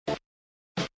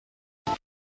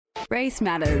Race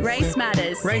matters. Race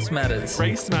matters. Race matters.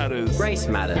 Race matters. Race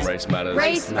matters. Race matters.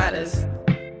 Race matters.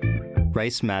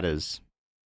 Race matters.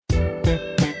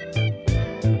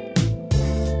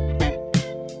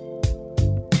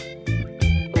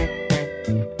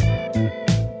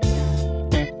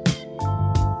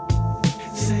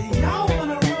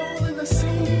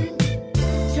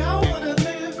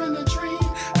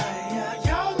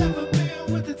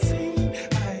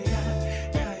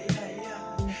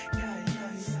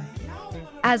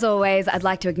 As always, I'd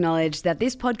like to acknowledge that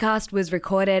this podcast was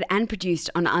recorded and produced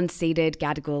on unceded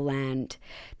Gadigal land.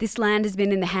 This land has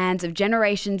been in the hands of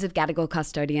generations of Gadigal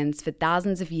custodians for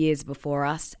thousands of years before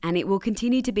us, and it will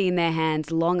continue to be in their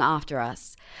hands long after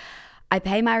us. I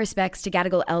pay my respects to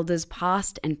Gadigal elders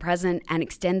past and present and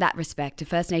extend that respect to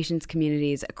First Nations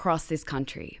communities across this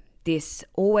country. This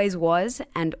always was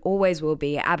and always will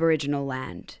be Aboriginal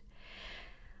land.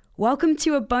 Welcome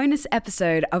to a bonus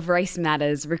episode of Race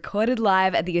Matters, recorded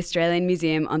live at the Australian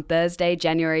Museum on Thursday,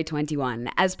 January 21,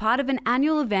 as part of an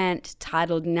annual event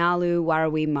titled Nalu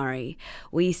Warrawee Murray,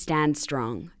 We Stand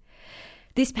Strong.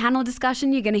 This panel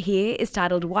discussion you're going to hear is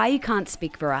titled Why You Can't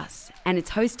Speak for Us, and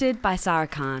it's hosted by Sarah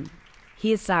Khan.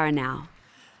 Here's Sarah now.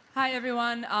 Hi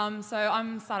everyone, so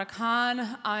I'm Sarah Khan.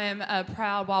 I am a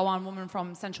proud Wailwan woman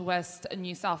from Central West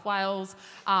New South Wales.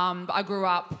 I grew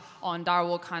up on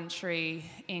Dharawal country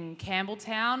in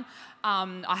Campbelltown.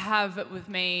 I have with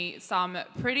me some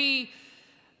pretty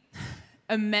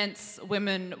immense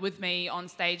women with me on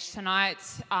stage tonight.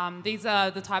 These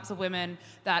are the types of women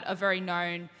that are very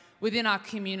known within our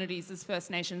communities as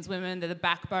First Nations women. They're the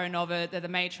backbone of it, they're the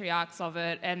matriarchs of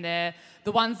it, and they're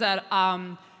the ones that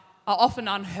are often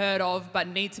unheard of but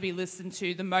need to be listened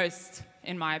to the most,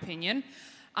 in my opinion.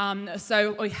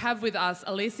 So we have with us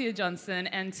Alicia Johnson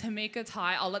and Tamika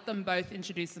Tai. I'll let them both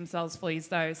introduce themselves, please,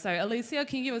 though. So Alicia,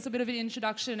 can you give us a bit of an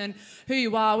introduction and who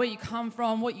you are, where you come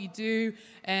from, what you do,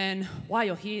 and why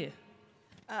you're here?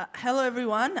 Hello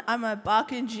everyone, I'm a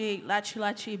Barkindji, Lachi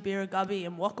Lachi, Birragubbi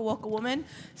and Waka Waka woman.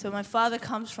 So my father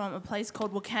comes from a place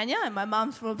called Wakanya and my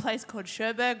mum's from a place called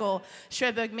Cherbourg or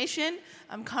Cherbourg Mission.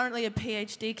 I'm currently a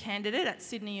PhD candidate at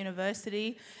Sydney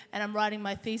University and I'm writing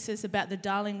my thesis about the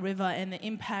Darling River and the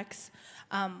impacts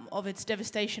of its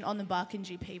devastation on the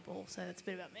Barkindji people. So that's a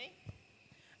bit about me.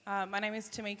 My name is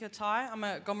Tamika Tai. I'm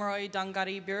a Gomeroi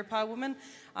Dunghutti Biripi woman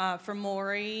from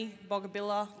Moree,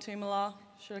 Boggabilla, Toomala.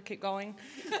 Should I keep going?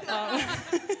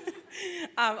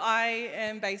 I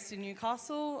am based in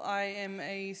Newcastle. I am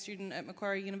a student at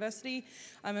Macquarie University.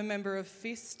 I'm a member of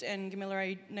FIST and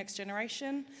Gamilaroi Next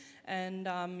Generation, and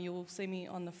you'll see me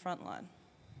on the front line.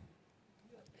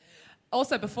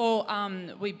 Also, before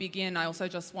we begin, I also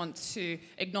just want to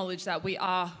acknowledge that we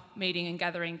are meeting and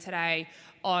gathering today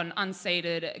on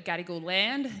unceded Gadigal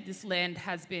land. This land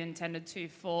has been tended to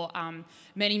for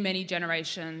many, many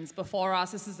generations before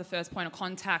us. This is the first point of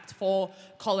contact for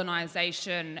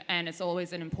colonisation, and it's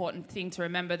always an important thing to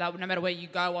remember that no matter where you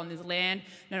go on this land,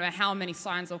 no matter how many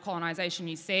signs of colonisation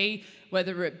you see,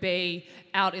 whether it be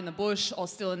out in the bush or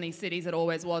still in these cities, it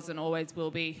always was and always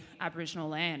will be Aboriginal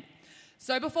land.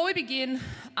 So before we begin,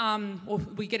 or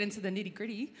we get into the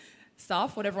nitty-gritty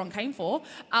stuff, what everyone came for,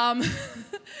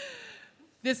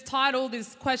 this title,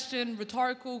 this question,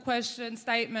 rhetorical question,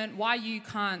 statement, why you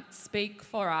can't speak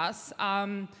for us.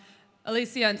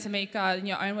 Alicia and Tamika, in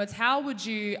your own words, how would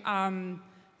you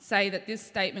say that this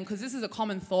statement, because this is a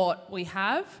common thought we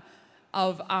have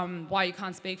of why you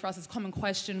can't speak for us, is a common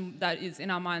question that is in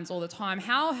our minds all the time.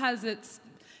 How has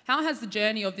the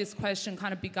journey of this question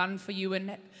kind of begun for you,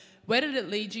 and where did it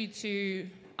lead you to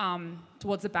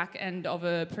towards the back end of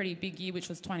a pretty big year, which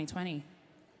was 2020?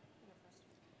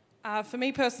 For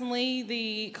me personally,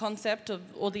 the concept of,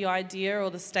 or the idea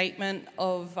or the statement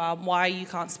of why you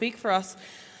can't speak for us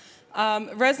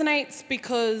resonates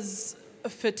because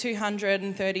for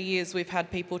 230 years we've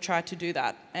had people try to do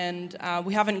that, and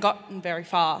we haven't gotten very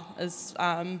far as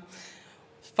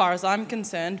far as I'm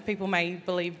concerned. People may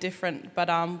believe different, but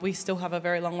we still have a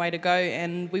very long way to go,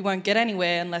 and we won't get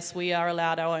anywhere unless we are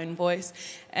allowed our own voice.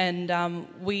 And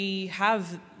we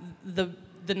have the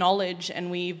knowledge, and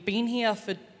we've been here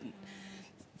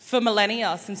for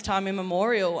millennia, since time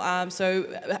immemorial. So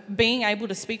being able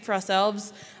to speak for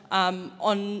ourselves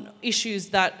on issues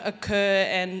that occur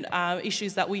and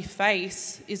issues that we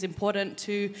face is important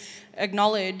to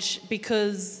acknowledge,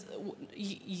 because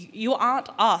you aren't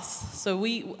us, so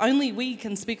only we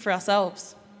can speak for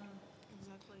ourselves.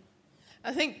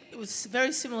 I think it was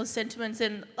very similar sentiments,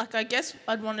 and like I guess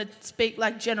I'd want to speak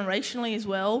like generationally as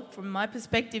well from my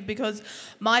perspective, because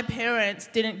my parents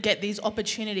didn't get these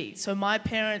opportunities. So my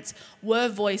parents were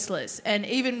voiceless, and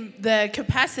even the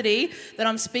capacity that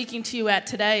I'm speaking to you at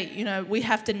today, you know, we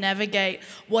have to navigate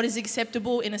what is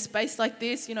acceptable in a space like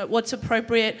this, you know, what's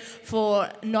appropriate for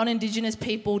non-Indigenous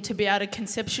people to be able to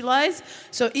conceptualize.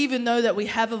 So even though that we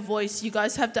have a voice, you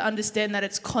guys have to understand that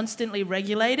it's constantly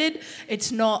regulated.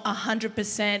 It's not 100%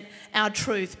 our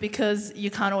truth, because you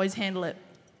can't always handle it.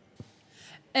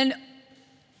 And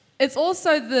it's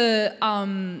also the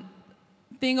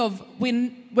thing of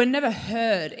we're never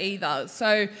heard either.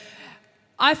 So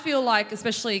I feel like,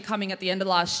 especially coming at the end of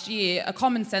last year, a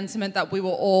common sentiment that we were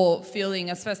all feeling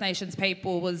as First Nations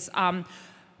people was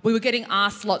we were getting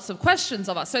asked lots of questions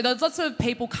of us. So there's lots of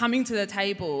people coming to the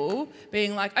table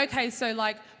being like, okay, so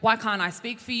like, why can't I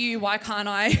speak for you? Why can't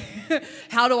I,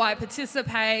 how do I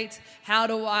participate? How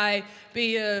do I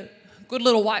be a good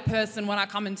little white person when I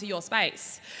come into your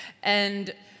space?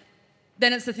 And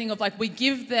then it's the thing of like, we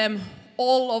give them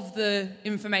all of the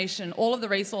information, all of the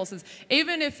resources,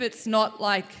 even if it's not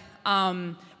like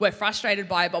we're frustrated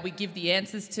by it, but we give the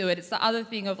answers to it. It's the other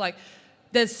thing of like,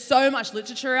 there's so much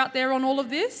literature out there on all of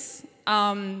this.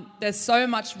 There's so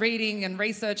much reading and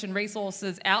research and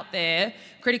resources out there,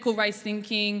 critical race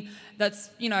thinking that's,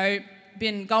 you know,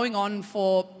 been going on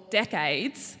for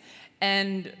decades.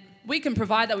 And we can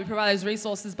provide that, we provide those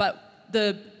resources, but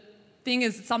the thing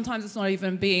is sometimes it's not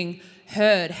even being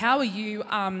heard. How are you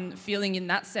feeling in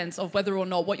that sense of whether or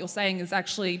not what you're saying is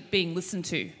actually being listened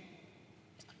to?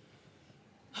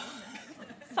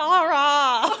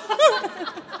 Sarah!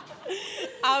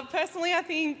 Personally, I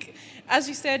think, as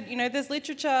you said, you know, there's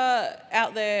literature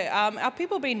out there. Our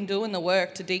people have been doing the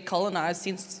work to decolonise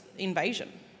since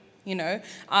invasion. You know,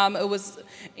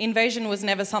 invasion was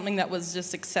never something that was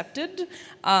just accepted.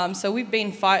 So we've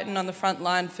been fighting on the front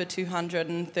line for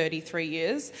 233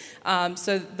 years.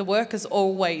 So the work has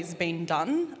always been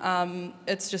done.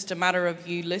 It's just a matter of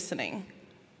you listening.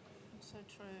 So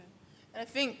true. And I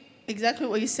think exactly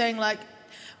what you're saying, like,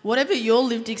 whatever your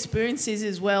lived experience is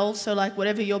as well, so like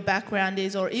whatever your background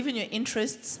is or even your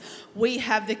interests, we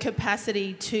have the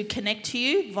capacity to connect to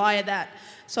you via that.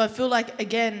 So I feel like,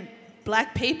 again,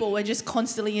 black people, we're just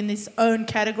constantly in this own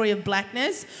category of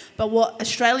blackness, but what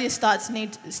Australia starts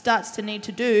to need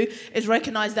to do is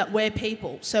recognise that we're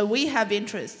people. So we have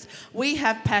interests, we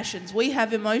have passions, we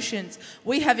have emotions,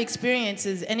 we have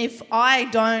experiences, and if I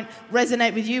don't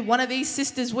resonate with you, one of these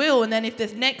sisters will, and then if the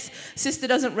next sister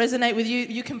doesn't resonate with you,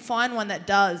 you can find one that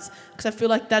does, because I feel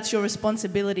like that's your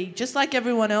responsibility. Just like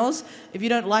everyone else, if you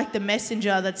don't like the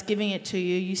messenger that's giving it to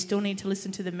you, you still need to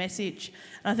listen to the message.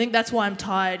 And I think that's why I'm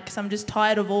tired, because I'm just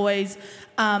tired of always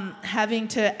having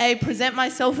to, present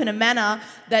myself in a manner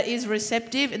that is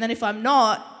receptive, and then if I'm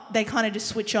not, they kind of just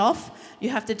switch off. You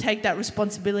have to take that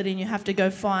responsibility and you have to go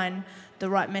find the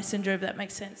right messenger, if that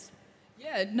makes sense.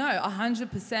 Yeah, no,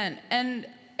 100%. And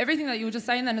everything that you were just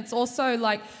saying then, it's also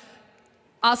like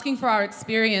asking for our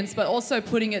experience, but also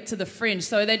putting it to the fringe.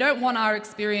 So they don't want our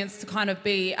experience to kind of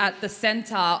be at the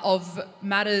centre of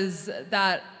matters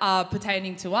that are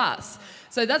pertaining to us.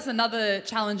 So that's another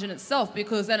challenge in itself,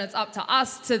 because then it's up to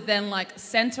us to then like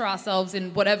centre ourselves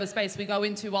in whatever space we go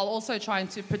into while also trying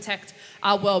to protect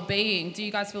our well-being. Do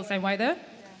you guys feel the same way there?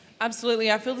 Absolutely,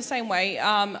 I feel the same way.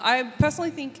 I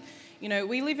personally think, you know,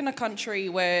 we live in a country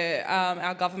where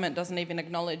our government doesn't even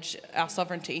acknowledge our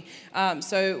sovereignty.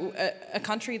 So a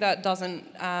country that doesn't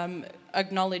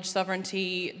acknowledge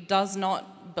sovereignty does not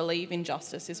believe in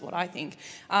justice, is what I think.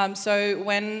 So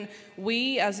when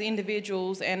we as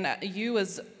individuals and you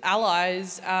as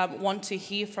allies want to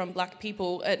hear from black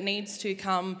people, it needs to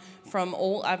come from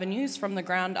all avenues, from the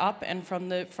ground up and from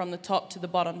the top to the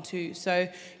bottom too. So,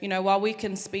 you know, while we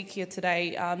can speak here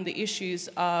today, the issues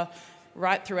are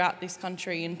right throughout this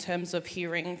country in terms of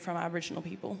hearing from Aboriginal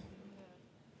people.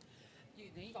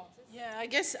 Yeah, I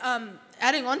guess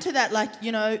adding on to that, like,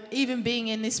 you know, even being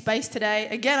in this space today,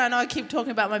 again, I know I keep talking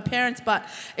about my parents, but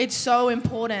it's so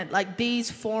important. Like,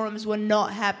 these forums were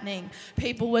not happening.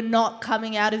 People were not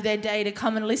coming out of their day to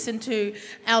come and listen to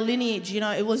our lineage. You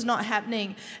know, it was not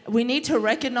happening. We need to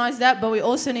recognise that, but we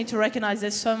also need to recognise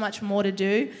there's so much more to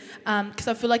do, because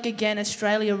I feel like, again,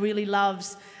 Australia really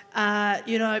loves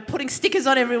you know, putting stickers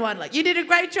on everyone, like, you did a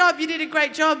great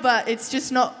job, but it's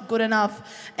just not good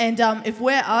enough. And if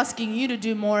we're asking you to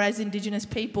do more as Indigenous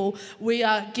people, we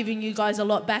are giving you guys a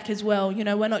lot back as well. You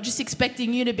know, we're not just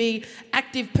expecting you to be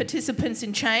active participants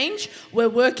in change, we're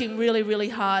working really, really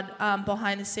hard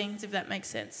behind the scenes, if that makes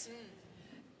sense.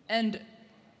 And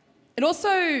it also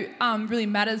really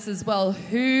matters as well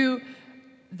who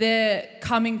they're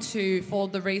coming to for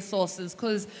the resources,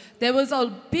 because there was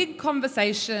a big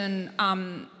conversation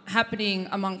happening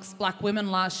amongst black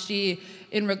women last year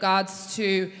in regards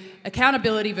to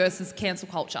accountability versus cancel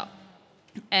culture,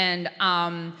 and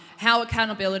how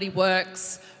accountability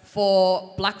works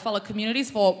for black fellow communities,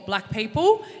 for black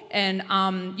people, and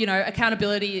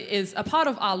accountability is a part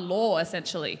of our law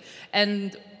essentially.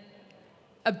 And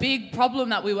a big problem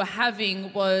that we were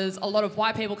having was a lot of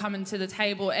white people coming to the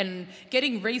table and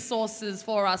getting resources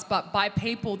for us, but by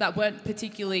people that weren't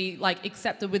particularly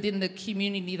accepted within the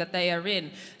community that they are in.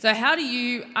 So how do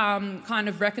you kind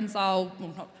of reconcile?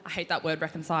 Well, I hate that word,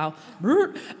 reconcile.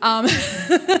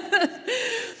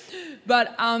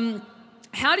 But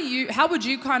how would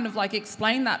you kind of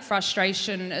explain that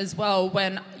frustration as well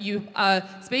when you are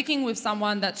speaking with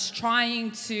someone that's trying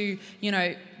to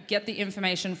get the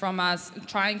information from us,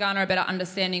 try and garner a better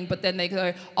understanding, but then they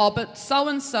go, oh, but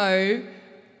so-and-so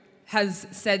has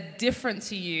said different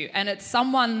to you. And it's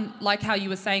someone, like how you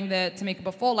were saying there, Tamika,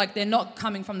 before, they're not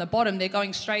coming from the bottom, they're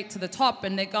going straight to the top,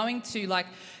 and they're going to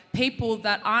people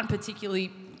that aren't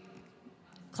particularly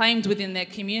claimed within their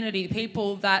community,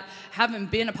 people that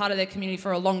haven't been a part of their community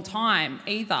for a long time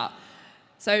either.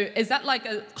 So is that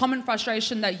a common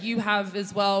frustration that you have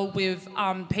as well with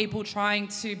people trying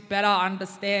to better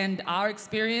understand our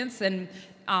experience and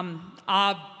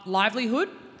our livelihood?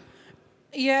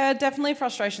 Yeah, definitely a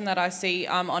frustration that I see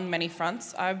on many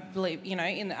fronts. I believe,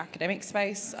 in the academic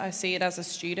space, I see it as a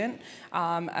student,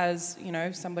 as,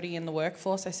 somebody in the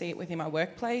workforce, I see it within my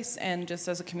workplace, and just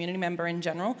as a community member in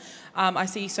general. I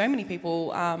see so many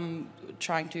people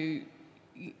trying to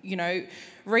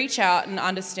reach out and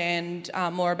understand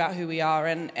more about who we are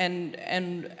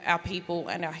and our people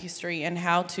and our history and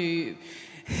how to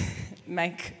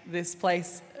make this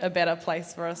place a better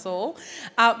place for us all.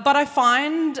 But I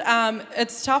find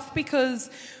it's tough because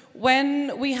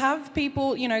when we have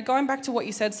people, going back to what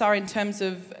you said, Sarah, in terms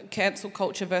of cancel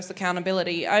culture versus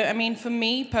accountability, I mean, for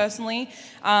me personally,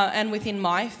 and within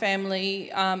my family,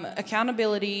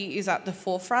 accountability is at the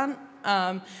forefront.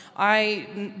 I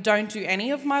don't do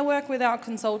any of my work without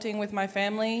consulting with my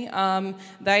family.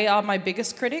 They are my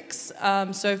biggest critics.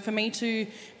 So for me to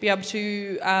be able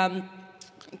to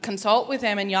consult with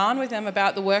them and yarn with them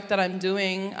about the work that I'm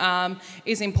doing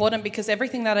is important, because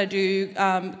everything that I do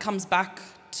comes back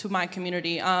to my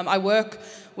community. I work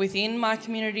within my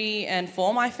community and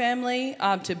for my family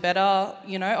to better,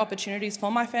 opportunities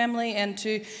for my family and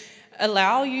to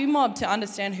allow UMOB to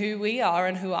understand who we are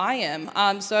and who I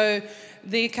am. So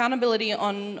the accountability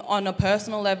on a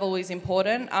personal level is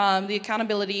important. The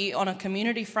accountability on a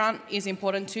community front is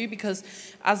important too, because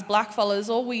as black fellas,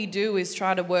 all we do is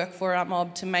try to work for our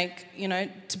mob to make,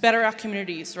 to better our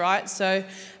communities, right? So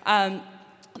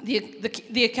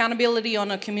the accountability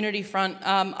on a community front,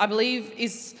 I believe,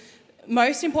 is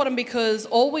most important, because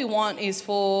all we want is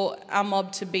for our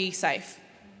mob to be safe.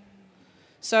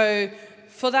 So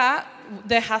for that,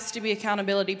 there has to be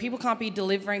accountability. People can't be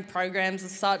delivering programs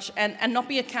as such and not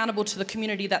be accountable to the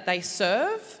community that they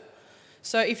serve.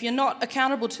 So if you're not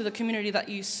accountable to the community that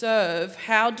you serve,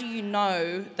 how do you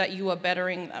know that you are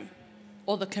bettering them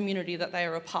or the community that they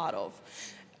are a part of?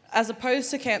 As opposed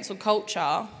to cancel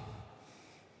culture,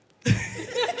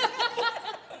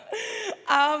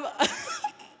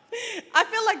 I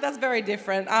feel like that's very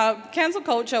different. Cancel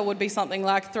culture would be something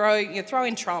like throw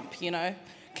in Trump,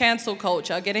 cancel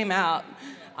culture, get him out.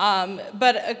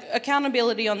 But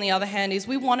accountability, on the other hand, is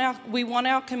we want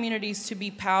our communities to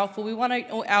be powerful. We want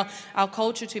our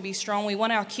culture to be strong. We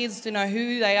want our kids to know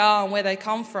who they are and where they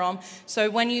come from. So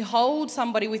when you hold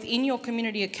somebody within your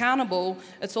community accountable,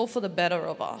 it's all for the better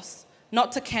of us,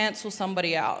 not to cancel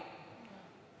somebody out.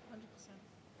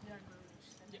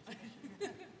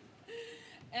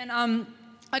 And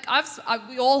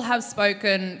we all have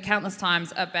spoken countless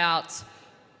times about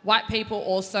white people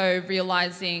also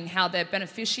realising how they're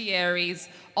beneficiaries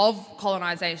of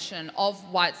colonisation, of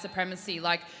white supremacy.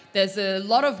 There's a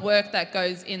lot of work that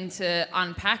goes into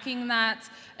unpacking that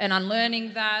and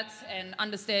unlearning that and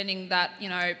understanding that,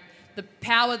 the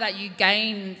power that you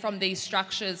gain from these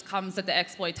structures comes at the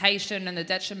exploitation and the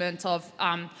detriment of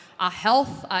our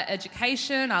health, our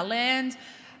education, our land,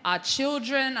 our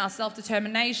children, our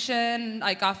self-determination,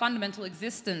 our fundamental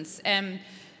existence. And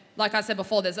like I said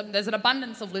before, there's an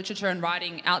abundance of literature and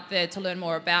writing out there to learn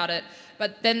more about it.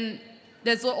 But then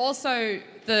there's also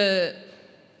the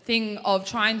thing of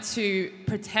trying to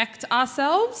protect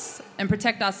ourselves and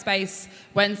protect our space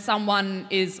when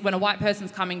a white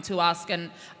person's coming to us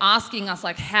and asking us,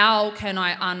 how can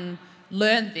I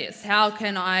unlearn this? How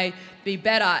can I be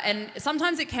better? And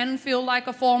sometimes it can feel like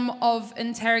a form of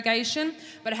interrogation,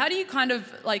 but how do you kind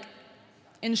of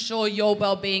ensure your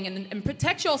well-being and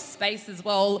protect your space as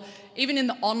well, even in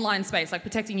the online space, like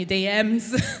protecting your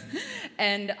DMs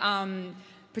and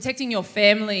protecting your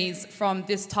families from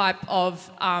this type of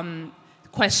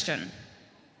question?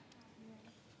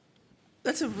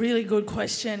 That's a really good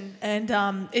question, and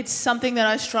it's something that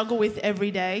I struggle with every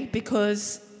day,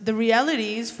 because the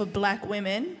reality is, for black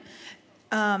women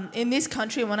in this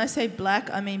country, and when I say black,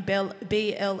 I mean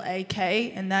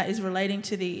B-L-A-K, and that is relating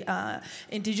to the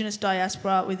Indigenous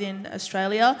diaspora within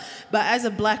Australia. But as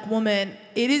a black woman,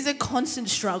 it is a constant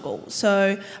struggle.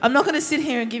 So I'm not going to sit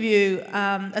here and give you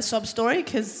a sob story,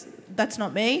 because that's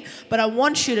not me, but I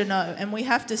want you to know, and we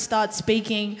have to start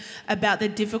speaking about the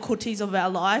difficulties of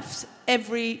our lives.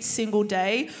 Every single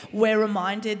day, we're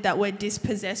reminded that we're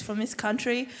dispossessed from this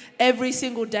country. Every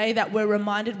single day that we're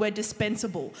reminded we're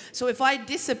dispensable. So if I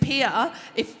disappear,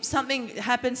 if something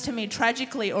happens to me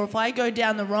tragically, or if I go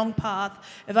down the wrong path,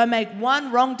 if I make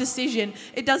one wrong decision,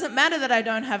 it doesn't matter that I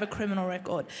don't have a criminal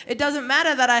record. It doesn't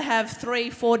matter that I have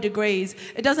 3-4 degrees.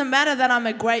 It doesn't matter that I'm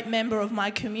a great member of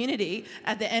my community.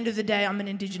 At the end of the day, I'm an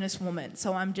Indigenous woman,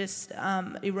 so I'm just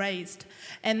erased.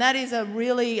 And that is a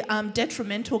really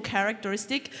detrimental characteristic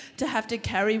to have to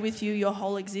carry with you your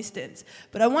whole existence.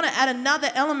 But I want to add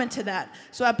another element to that.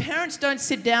 So our parents don't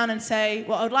sit down and say,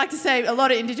 well, I would like to say a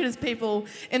lot of Indigenous people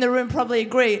in the room probably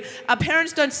agree. Our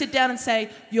parents don't sit down and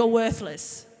say, you're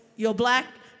worthless, you're black,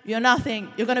 you're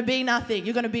nothing, you're going to be nothing,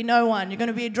 you're going to be no one, you're going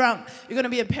to be a drunk, you're going to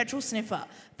be a petrol sniffer.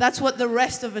 That's what the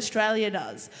rest of Australia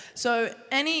does. So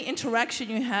any interaction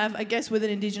you have, I guess, with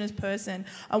an Indigenous person,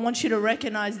 I want you to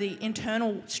recognise the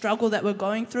internal struggle that we're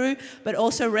going through, but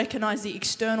also recognise the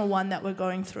external one that we're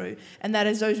going through. And that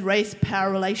is those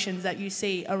race-power relations that you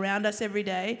see around us every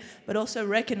day, but also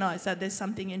recognise that there's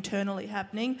something internally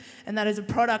happening, and that is a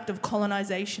product of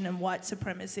colonisation and white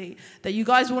supremacy that you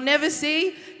guys will never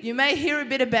see, you may hear a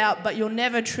bit about, but you'll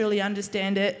never truly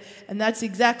understand it. And that's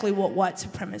exactly what white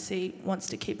supremacy wants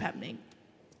to keep happening.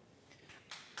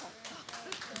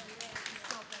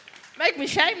 Make me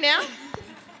shame now.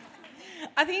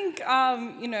 I think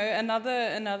another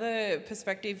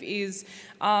perspective is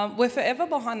we're forever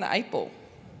behind the 8 ball.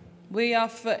 We are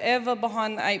forever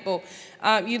behind the 8 ball.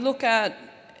 You look at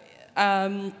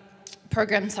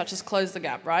programs such as Close the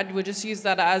Gap, right? We'll just use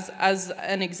that as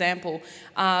an example.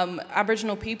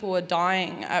 Aboriginal people are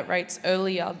dying at rates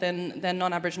earlier than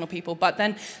non-Aboriginal people. But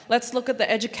then let's look at the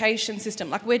education system.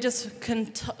 Like, we're just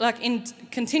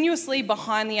continuously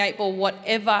behind the 8 ball,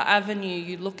 whatever avenue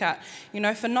you look at. You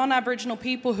know, for non-Aboriginal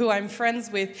people who I'm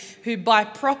friends with, who buy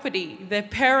property, their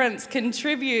parents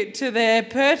contribute to their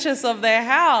purchase of their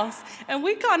house, and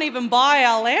we can't even buy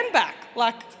our land back.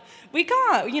 Like, we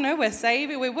can't, we're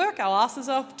saving, we work our asses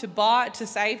off to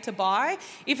save, to buy,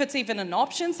 if it's even an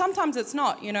option. Sometimes it's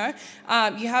not, You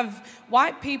have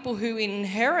white people who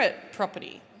inherit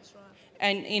property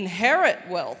and inherit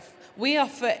wealth. We are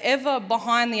forever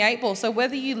behind the 8 ball. So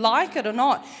whether you like it or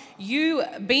not, you,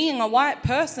 being a white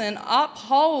person,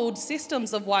 uphold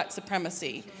systems of white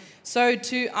supremacy. So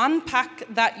to unpack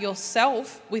that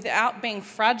yourself without being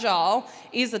fragile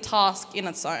is a task in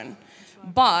its own.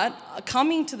 But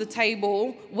coming to the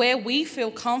table where we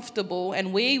feel comfortable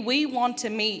and where we want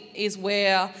to meet is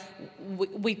where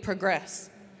we progress,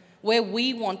 where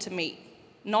we want to meet,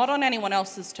 not on anyone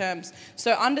else's terms.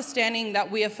 So understanding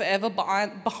that we are forever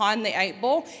behind the 8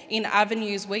 ball in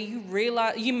avenues where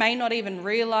you may not even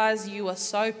realise you are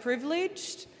so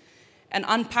privileged, and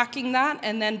unpacking that,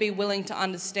 and then be willing to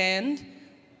understand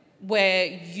where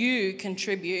you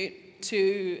contribute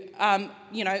to,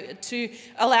 to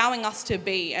allowing us to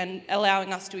be and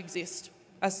allowing us to exist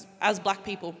as black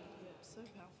people. So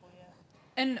powerful, yeah.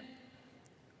 And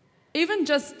even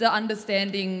just the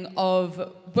understanding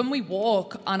of when we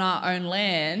walk on our own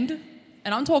land,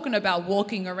 and I'm talking about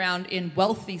walking around in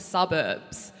wealthy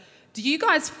suburbs, do you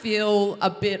guys feel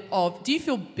do you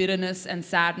feel bitterness and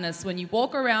sadness when you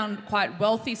walk around quite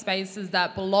wealthy spaces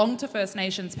that belong to First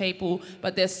Nations people,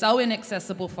 but they're so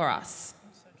inaccessible for us?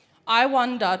 I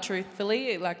wonder,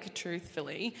 truthfully,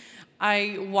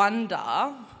 I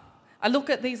look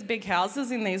at these big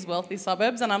houses in these wealthy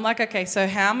suburbs and I'm like, okay, so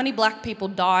how many black people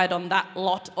died on that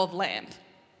lot of land?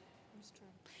 That's true.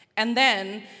 And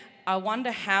then I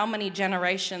wonder how many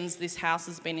generations this house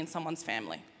has been in someone's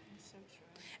family. That's so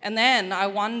true. And then I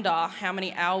wonder how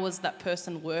many hours that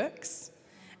person works.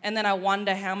 And then I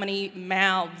wonder how many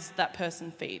mouths that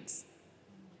person feeds.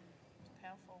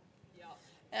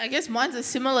 I guess mine's a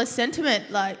similar sentiment,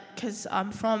 because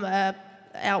I'm from a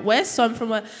out west.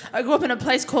 So I grew up in a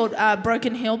place called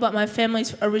Broken Hill, but my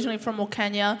family's originally from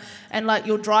Wilcannia, and like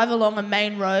you'll drive along a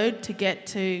main road to get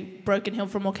to Broken Hill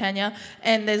from Wilcannia,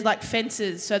 and there's like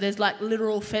fences. So there's like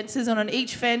literal fences, and on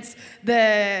each fence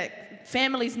the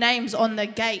family's names on the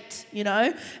gate, you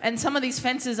know, and some of these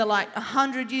fences are like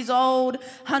 100 years old,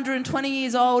 120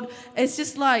 years old. It's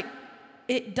just like,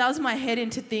 it does my head in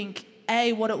to think,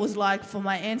 what it was like for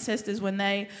my ancestors when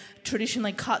they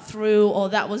traditionally cut through, or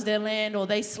that was their land, or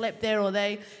they slept there, or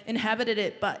they inhabited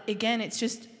it. But again, it's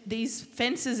just these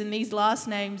fences and these last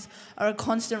names are a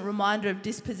constant reminder of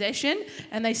dispossession,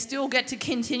 and they still get to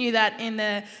continue that in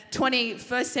the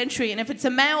 21st century. And if it's a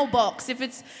mailbox, if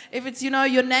it's you know,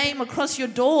 your name across your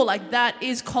door, like that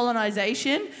is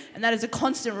colonization, and that is a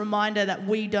constant reminder that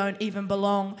we don't even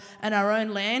belong in our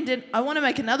own land. And I want to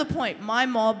make another point. My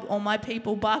mob, or my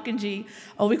people, Barkindji,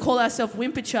 or we call ourselves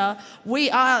Wimpicha, we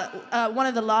are one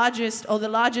of the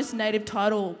largest native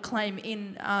title claim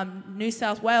in New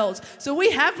South Wales. So we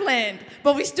have land,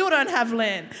 but we still don't have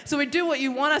land. So we do what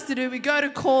you want us to do. We go to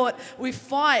court, we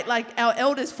fight, like our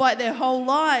elders fight their whole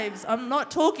lives. I'm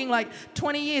not talking like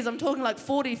 20 years, I'm talking like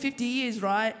 40, 50 years,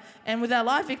 right? And with our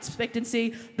life expectancy,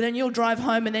 but then you'll drive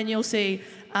home and then you'll see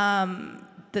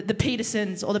the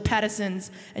Petersons or the Pattersons,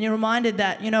 and you're reminded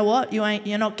that, you know what,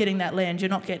 you're not getting that land, you're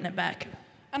not getting it back.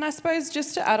 And I suppose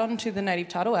just to add on to the native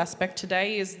title aspect,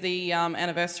 today is the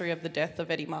anniversary of the death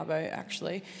of Eddie Mabo,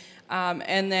 actually.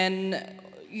 And then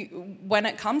when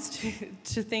it comes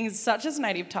to things such as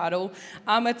native title,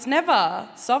 it's never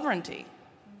sovereignty.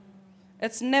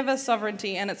 It's never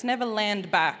sovereignty, and it's never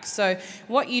land back. So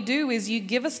what you do is you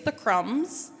give us the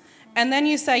crumbs, and then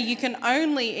you say you can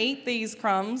only eat these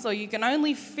crumbs, or you can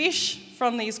only fish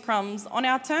from these crumbs on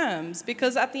our terms,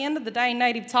 because at the end of the day,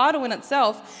 native title in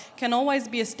itself can always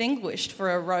be extinguished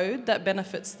for a road that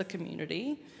benefits the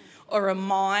community, or a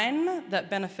mine that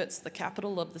benefits the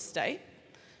capital of the state,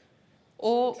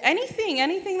 or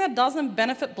anything that doesn't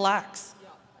benefit blacks.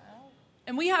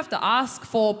 And we have to ask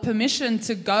for permission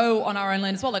to go on our own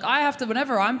land as well. Like I have to,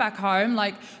 whenever I'm back home,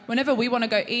 like whenever we want to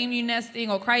go emu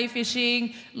nesting or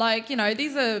crayfishing, like, you know,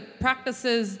 these are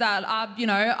practices that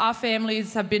our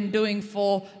families have been doing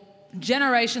for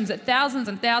generations, at thousands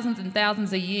and thousands and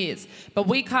thousands of years. But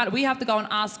we have to go and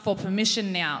ask for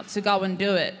permission now to go and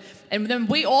do it. And then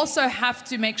we also have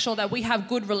to make sure that we have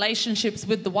good relationships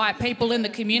with the white people in the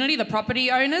community, the property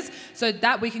owners, so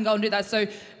that we can go and do that. So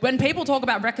when people talk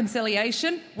about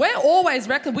reconciliation, we're always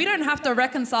we don't have to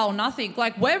reconcile nothing.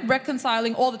 Like we're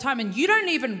reconciling all the time, and you don't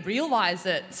even realise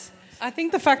it. I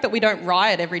think the fact that we don't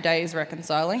riot every day is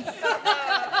reconciling.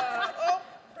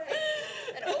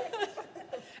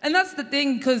 And that's the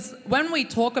thing, because when we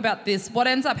talk about this, what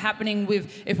ends up happening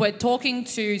if we're talking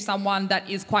to someone that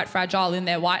is quite fragile in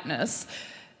their whiteness,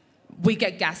 we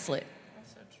get gaslit.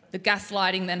 The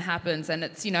gaslighting then happens, and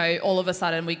it's, you know, all of a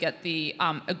sudden we get the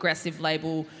aggressive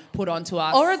label put onto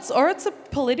us. Or it's a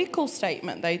political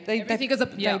statement. They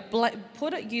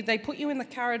put you in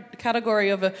the category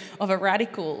of a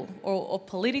radical or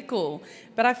political.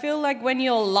 But I feel like when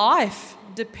your life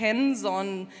depends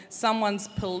on someone's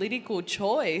political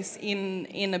choice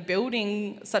in a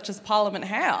building such as Parliament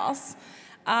House,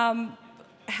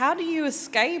 how do you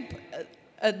escape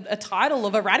a title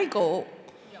of a radical?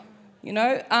 You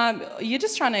know, you're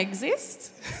just trying to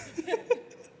exist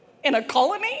in a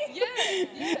colony,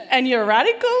 and you're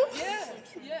radical.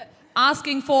 Yeah.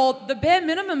 Asking for the bare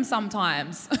minimum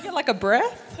sometimes. You're like a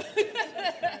breath.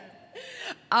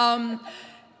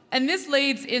 And this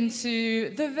leads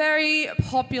into the very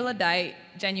popular date,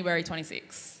 January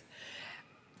 26.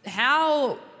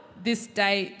 How this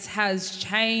date has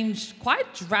changed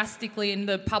quite drastically in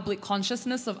the public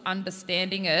consciousness of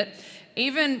understanding it,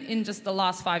 even in just the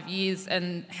last 5 years,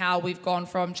 and how we've gone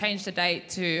from change the date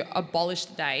to abolish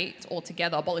the date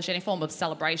altogether, abolish any form of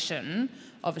celebration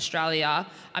of Australia.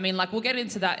 I mean, like, we'll get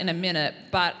into that in a minute,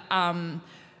 but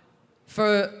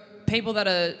for people that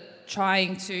are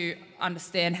trying to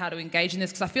understand how to engage in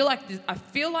this, because I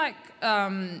feel like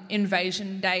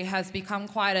Invasion Day has become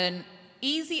quite an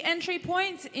easy entry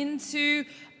point into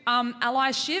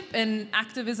allyship and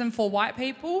activism for white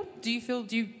people. Do you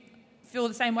feel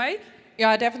the same way? Yeah,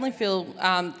 I definitely feel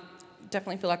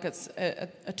like it's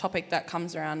a topic that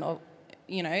comes around,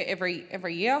 you know,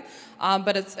 every year.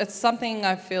 But it's something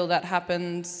I feel that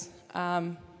happens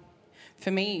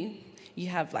for me. You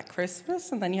have like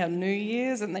Christmas, and then you have New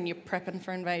Year's, and then you're prepping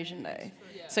for Invasion Day.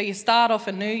 Yeah. So you start off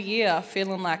a new year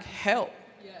feeling like hell.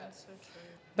 Yeah, so true.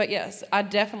 But yes, I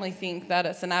definitely think that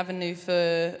it's an avenue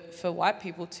for white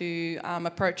people to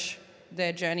approach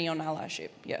their journey on allyship.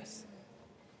 Yes.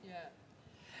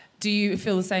 Do you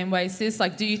feel the same way, sis?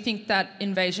 Like, do you think that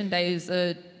Invasion Day is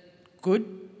a good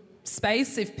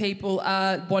space if people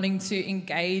are wanting to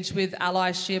engage with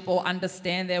allyship or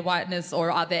understand their whiteness,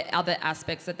 or are there other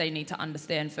aspects that they need to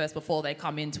understand first before they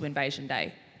come into Invasion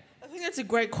Day? I think that's a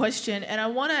great question, and I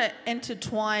want to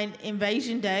intertwine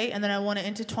Invasion Day and then I want to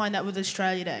intertwine that with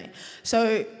Australia Day.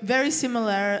 So very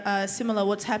similar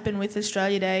what's happened with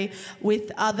Australia Day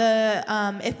with other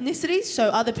ethnicities, so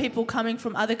other people coming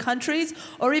from other countries,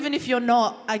 or even if you're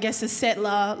not, I guess, a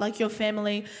settler, like your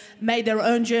family made their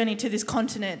own journey to this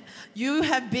continent. You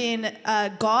have been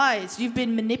you've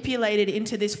been manipulated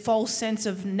into this false sense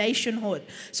of nationhood.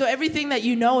 So everything that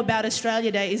you know about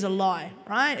Australia Day is a lie,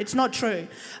 right? It's not true.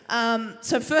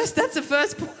 So that's the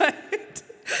first point.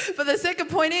 But the second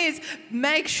point is,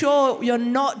 make sure you're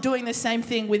not doing the same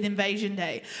thing with Invasion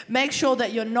Day. Make sure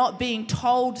that you're not being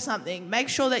told something. Make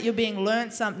sure that you're being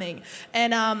learnt something.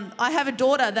 And I have a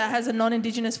daughter that has a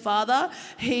non-Indigenous father.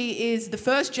 He is the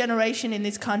first generation in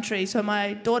this country. So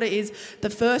my daughter is the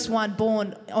first one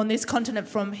born on this continent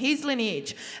from his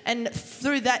lineage. And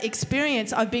through that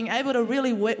experience, I've been able to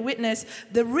really witness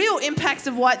the real impacts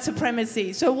of white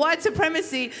supremacy. So white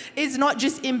supremacy is not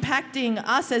just impacting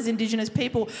us as Indigenous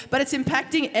people, but it's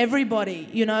impacting everybody,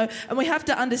 you know, and we have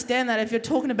to understand that if you're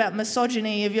talking about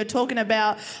misogyny, if you're talking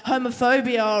about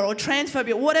homophobia or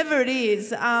transphobia, whatever it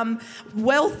is,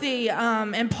 wealthy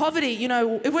and poverty, you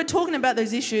know, if we're talking about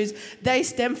those issues, they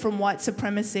stem from white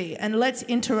supremacy. And let's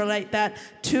interrelate that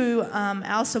to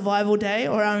our Survival Day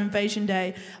or our Invasion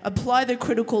Day. Apply the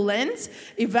critical lens,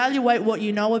 evaluate what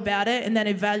you know about it, and then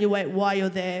evaluate why you're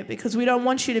there, because we don't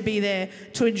want you to be there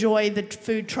to enjoy the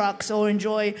food trucks or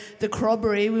enjoy the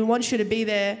corroboree. We want you to be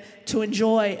there to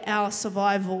enjoy our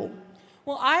survival.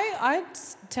 Well, I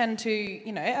tend to,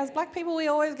 you know, as black people, we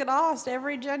always get asked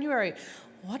every January,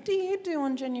 what do you do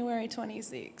on January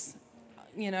 26th?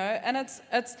 You know, and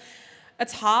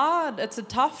it's hard, it's a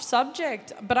tough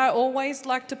subject, but I always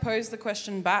like to pose the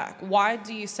question back, why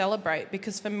do you celebrate?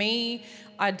 Because for me,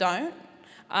 I don't.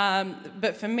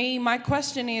 But for me, my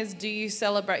question is, do you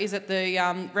celebrate, is it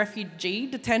the refugee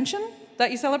detention that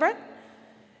you celebrate?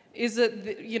 Is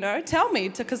it, you know, tell me,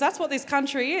 because that's what this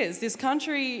country is. This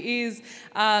country is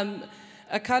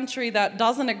a country that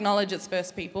doesn't acknowledge its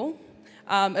first people.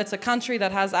 It's a country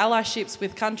that has allyships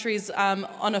with countries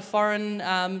on a foreign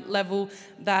level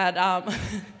that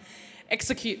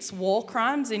executes war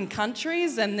crimes in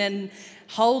countries and then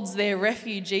holds their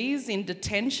refugees in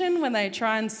detention when they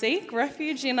try and seek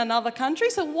refuge in another country.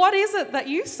 So what is it that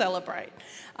you celebrate?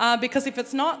 Because if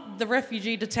it's not the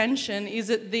refugee detention, is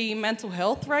it the mental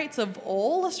health rates of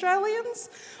all Australians?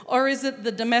 Or is it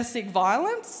the domestic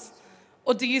violence?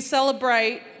 Or do you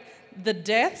celebrate the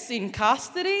deaths in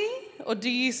custody? Or do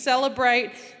you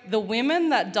celebrate the women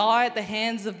that die at the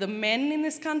hands of the men in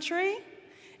this country?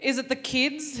 Is it the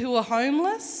kids who are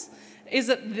homeless? Is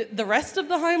it the rest of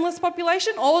the homeless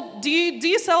population? Or do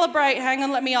you celebrate, hang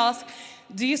on, let me ask,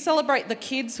 do you celebrate the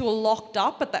kids who are locked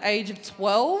up at the age of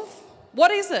 12? What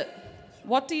is it?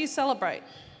 What do you celebrate?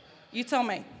 You tell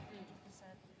me.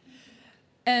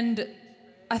 And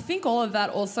I think all of that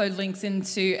also links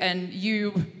into, and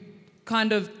you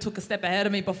kind of took a step ahead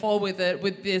of me before with it,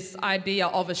 with this idea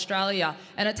of Australia.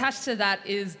 And attached to that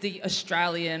is the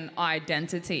Australian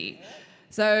identity.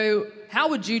 So how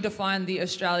would you define the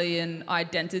Australian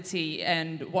identity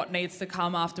and what needs to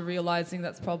come after realising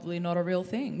that's probably not a real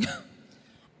thing?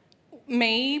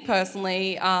 Me,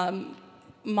 personally,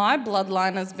 my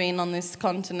bloodline has been on this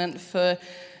continent for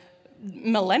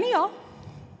millennia,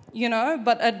 you know,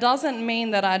 but it doesn't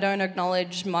mean that I don't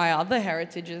acknowledge my other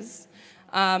heritages.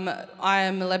 I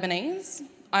am Lebanese,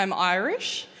 I'm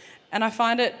Irish, and I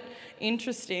find it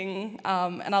interesting,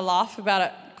 and I laugh about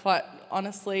it quite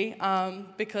honestly,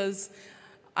 because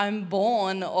I'm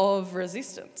born of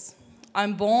resistance.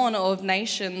 I'm born of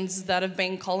nations that have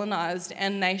been colonised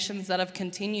and nations that have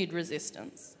continued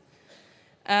resistance.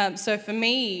 So for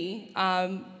me,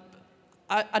 I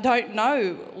don't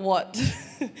know what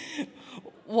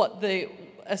what the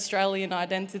Australian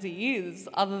identity is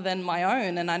other than my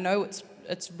own, and I know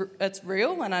it's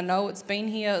real, and I know it's been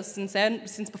here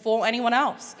since before anyone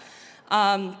else.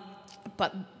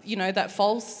 But you know, that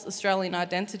false Australian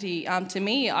identity, to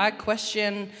me, I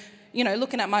question. You know,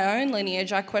 looking at my own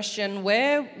lineage, I question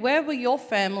where were your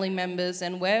family members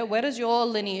and where does your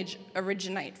lineage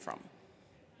originate from?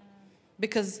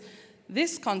 Because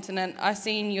this continent, I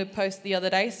seen your post the other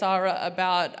day, Sarah,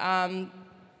 about,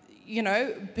 you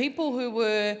know, people who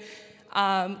were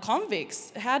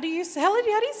convicts. How do you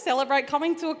celebrate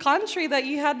coming to a country that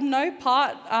you had no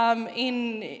part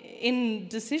in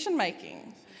decision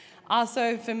making?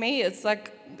 So for me, it's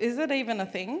like, is it even a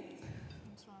thing?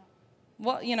 That's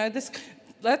right.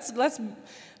 What, let's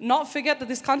not forget that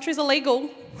this country's illegal.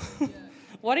 Yeah.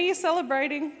 What are you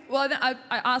celebrating? Well, then I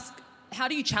ask, how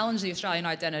do you challenge the Australian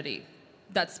identity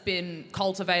that's been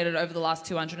cultivated over the last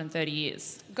 230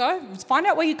 years? Go, find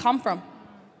out where you come from.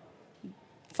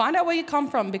 Find out where you come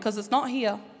from, because it's not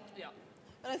here.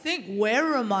 And I think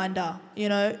we're a reminder,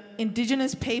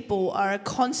 Indigenous people are a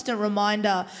constant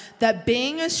reminder that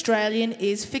being Australian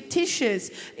is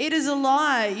fictitious. It is a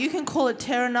lie. You can call it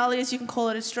Terra Nullius, you can call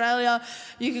it Australia,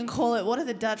 you can call it, what do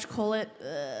the Dutch call it?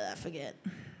 I forget.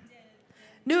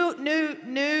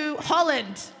 New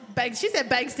Holland. She said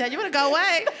Bankstown. You want to go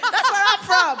away? That's where I'm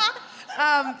from.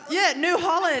 New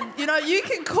Holland. You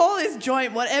can call this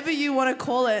joint whatever you want to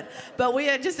call it, but we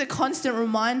are just a constant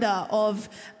reminder of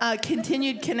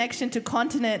continued connection to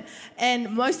continent.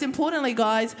 And most importantly,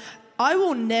 guys, I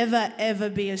will never, ever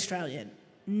be Australian.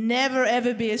 Never,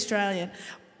 ever be Australian.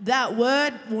 That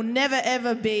word will never,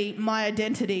 ever be my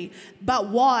identity. But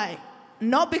why?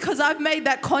 Not because I've made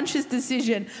that conscious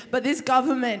decision, but this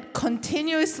government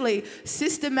continuously,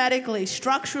 systematically,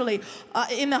 structurally,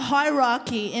 in the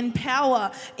hierarchy, in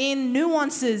power, in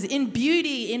nuances, in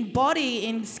beauty, in body,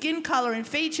 in skin colour, in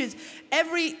features,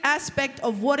 every aspect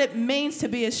of what it means to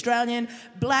be Australian,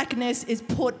 blackness is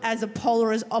put as a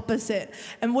polar, as opposite.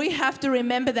 And we have to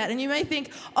remember that. And you may think,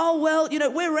 oh, well,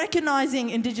 we're recognising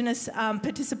Indigenous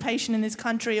participation in this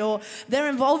country, or they're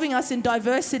involving us in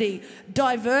diversity.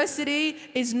 Diversity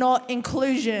is not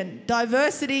inclusion.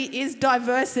 Diversity is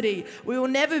diversity. We will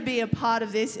never be a part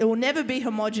of this. It will never be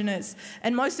homogenous.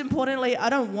 And most importantly, I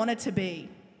don't want it to be.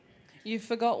 You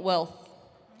forgot wealth,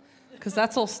 because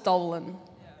that's all stolen.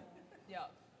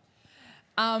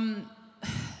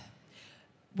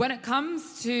 When it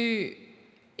comes to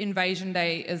Invasion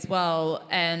Day as well,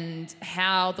 and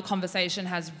how the conversation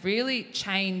has really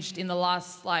changed in the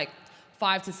last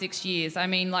 5 to 6 years. I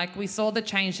mean, we saw the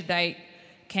Change the Date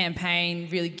campaign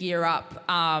really gear up,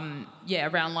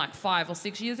 around 5 or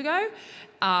 6 years ago,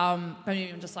 maybe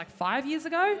even just 5 years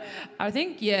ago, I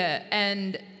think,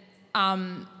 And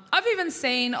I've even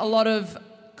seen a lot of,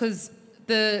 because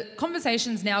the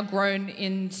conversation's now grown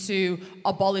into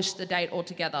abolish the date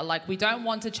altogether. We don't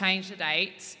want to change the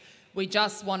date. We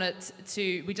just want it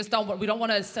to, we don't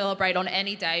want to celebrate on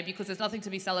any day, because there's nothing to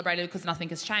be celebrated, because nothing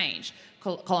has changed.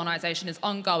 Colonisation is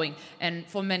ongoing, and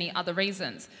for many other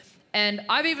reasons. And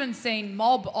I've even seen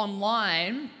mob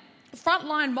online,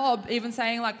 frontline mob, even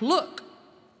saying look,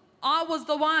 I was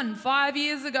the one 5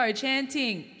 years ago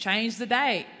chanting, change the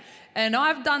date. And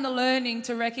I've done the learning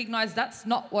to recognise that's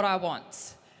not what I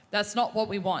want. That's not what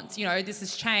we want. This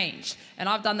is change. And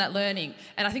I've done that learning.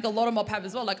 And I think a lot of mob have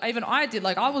as well. Even I did.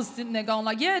 I was sitting there going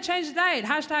change the date,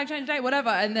 hashtag change the date, whatever.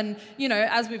 And then,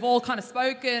 as we've all kind of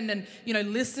spoken and,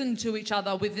 listened to each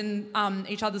other within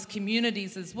each other's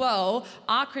communities as well,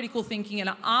 our critical thinking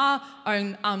and our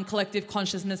own collective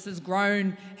consciousness has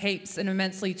grown heaps and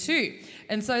immensely too.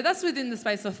 And so that's within the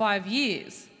space of 5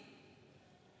 years.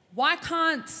 Why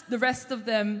can't the rest of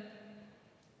them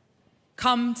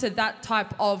come to that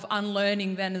type of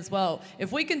unlearning then as well?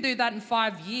 If we can do that in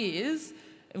 5 years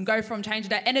and go from change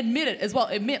the date and admit it as well,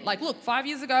 look, 5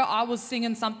 years ago I was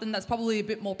singing something that's probably a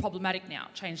bit more problematic now,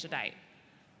 change the date.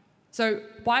 So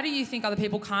why do you think other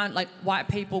people can't, white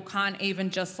people can't even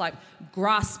just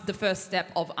grasp the first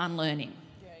step of unlearning?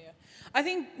 Yeah. I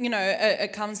think,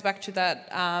 it comes back to that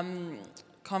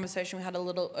conversation we had a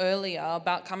little earlier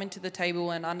about coming to the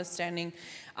table and understanding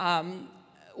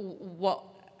what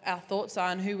our thoughts are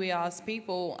and who we are as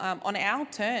people on our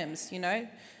terms.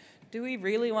 Do we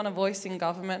really want a voice in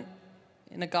government,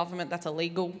 in a government that's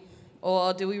illegal,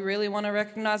 or do we really want to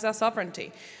recognise our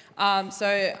sovereignty?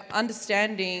 So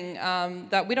understanding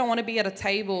that we don't want to be at a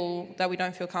table that we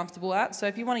don't feel comfortable at. So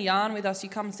if you want to yarn with us, you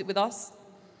come and sit with us.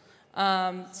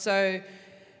 So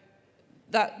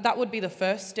that would be the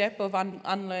first step of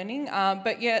unlearning.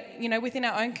 But yet, within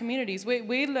our own communities,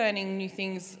 we're learning new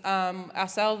things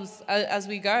ourselves as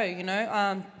we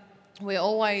go. We're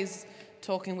always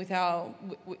talking with our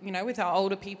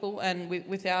older people and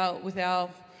with our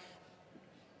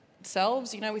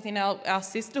selves, within our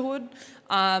sisterhood.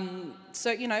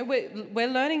 So, we're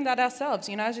learning that ourselves.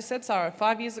 As you said, Sarah,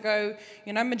 5 years ago,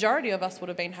 majority of us would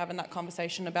have been having that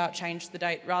conversation about change the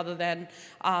date rather than,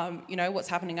 what's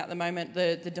happening at the moment,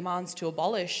 the demands to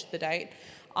abolish the date.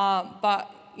 But,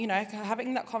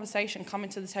 having that conversation, coming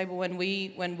to the table when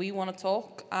we want to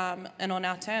talk and on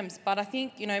our terms. But I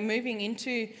think, moving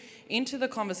into the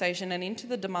conversation and into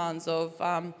the demands of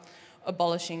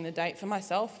abolishing the date. For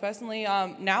myself, personally,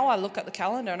 now I look at the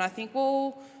calendar and I think,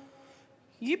 well,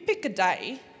 you pick a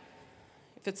day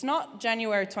If it's not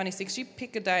January 26th, you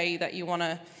pick a day that you want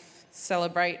to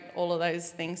celebrate all of those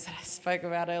things that I spoke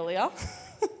about earlier,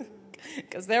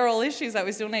 because they're all issues that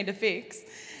we still need to fix.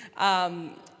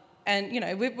 And, you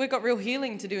know, we've got real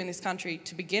healing to do in this country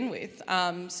to begin with.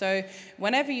 So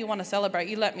whenever you want to celebrate,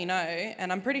 you let me know.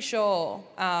 And I'm pretty sure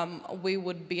we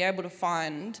would be able to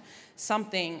find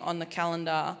something on the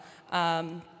calendar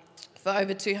for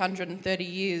over 230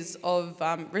 years of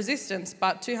resistance,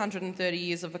 but 230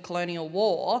 years of a colonial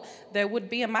war. There would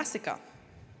be a massacre.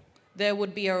 There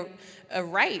would be a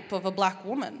rape of a black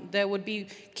woman. There would be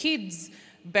kids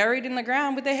buried in the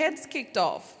ground with their heads kicked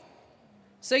off.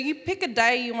 So you pick a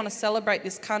day you want to celebrate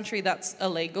this country that's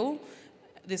illegal,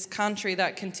 this country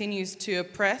that continues to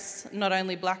oppress not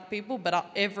only black people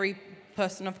but every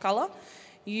person of colour.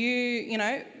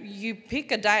 You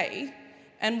pick a day,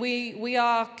 and we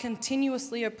are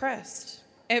continuously oppressed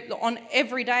on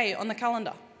every day on the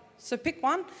calendar. So pick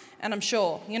one, and I'm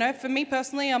sure, you know, for me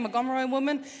personally, I'm a Gomeroi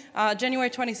woman. January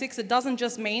 26th, it doesn't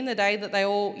just mean the day that they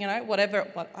all, you know, whatever,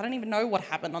 I don't even know what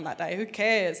happened on that day, who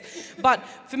cares? But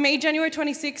for me, January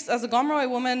 26th as a Gomeroi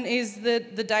woman is the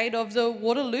date of the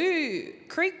Waterloo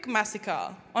Creek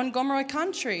massacre on Gomeroi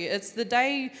country. It's the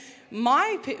day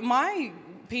my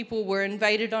people were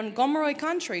invaded on Gomeroi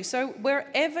country. So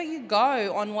wherever you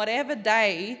go, on whatever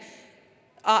day,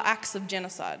 are acts of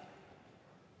genocide.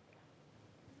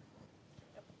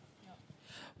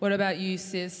 What about you,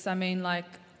 sis? I mean, like,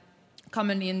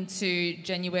 coming into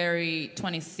January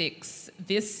 26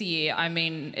 this year, I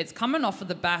mean, it's coming off of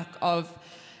the back of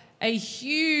a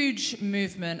huge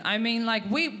movement. I mean, like,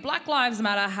 Black Lives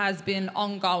Matter has been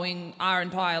ongoing our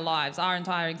entire lives, our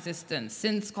entire existence,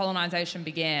 since colonisation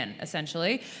began,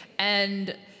 essentially.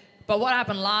 But what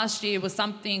happened last year was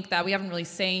something that we haven't really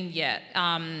seen yet,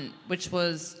 which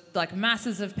was, like,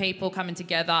 masses of people coming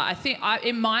together. I think,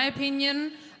 in my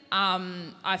opinion,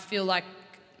 I feel like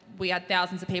we had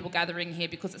thousands of people gathering here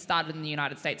because it started in the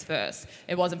United States first.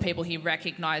 It wasn't people here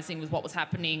recognising with what was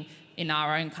happening in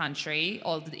our own country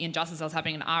or the injustice that was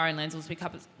happening in our own lands. It was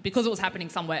because it was happening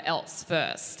somewhere else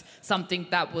first, something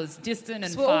that was distant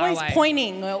and so far away. We're always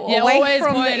pointing away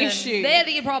from the issue. They're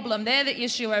the problem. They're the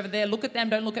issue over there. Look at them.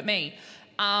 Don't look at me.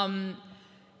 And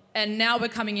now we're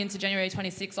coming into January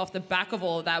 26th off the back of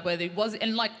all of that, where there was,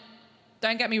 and like,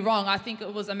 don't get me wrong, I think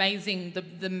it was amazing,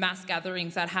 the mass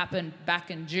gatherings that happened back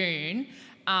in June.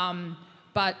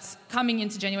 But coming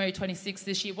into January 26th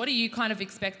this year, what are you kind of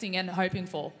expecting and hoping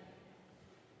for?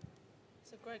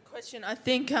 It's a great question. I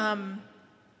think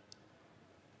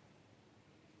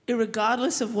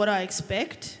irregardless of what I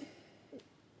expect,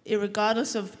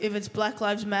 irregardless of if it's Black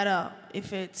Lives Matter,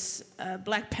 if it's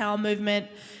Black Power movement,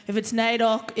 if it's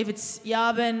NAIDOC, if it's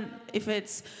Yabin, if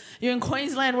it's you're in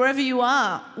Queensland, wherever you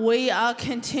are, we are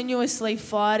continuously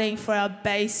fighting for our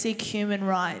basic human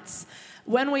rights.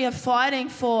 When we are fighting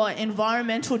for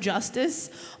environmental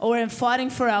justice or we're fighting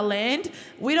for our land,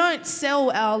 we don't sell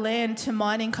our land to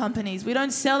mining companies. We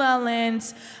don't sell our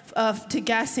lands to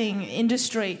gassing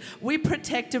industry. We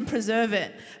protect and preserve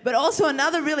it. But also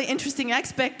another really interesting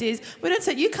aspect is we don't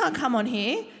say, you can't come on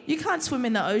here. You can't swim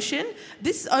in the ocean.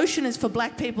 This ocean is for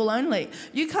black people only.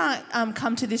 You can't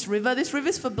come to this river. This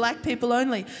river's for black people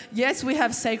only. Yes, we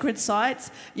have sacred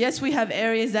sites. Yes, we have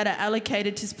areas that are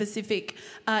allocated to specific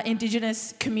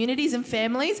Indigenous communities and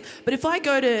families. But if I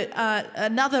go to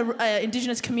another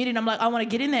Indigenous community and I'm like, I want to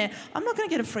get in there, I'm not going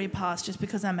to get a free pass just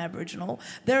because I'm Aboriginal.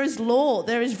 There is law.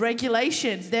 There is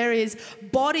regulations. There is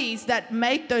bodies that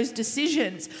make those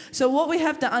decisions. So what we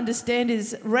have to understand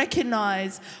is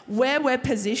recognise where we're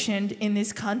positioned in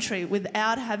this country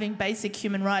without having basic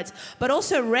human rights, but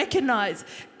also recognise,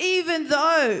 even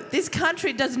though this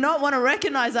country does not want to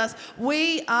recognise us,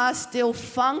 we are still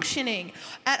functioning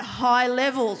at high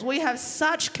levels. We have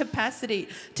such capacity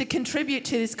to contribute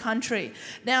to this country.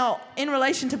 Now, in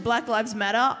relation to Black Lives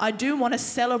Matter, I do want to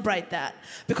celebrate that,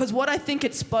 because what I think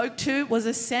it spoke to was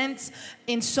a sense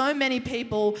in so many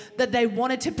people that they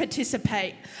wanted to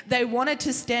participate. They wanted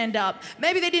to stand up.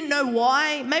 Maybe they didn't know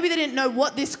why. Maybe they didn't know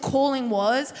what this calling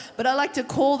was, but I like to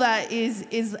call that is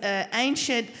an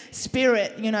ancient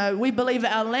spirit. You know, we believe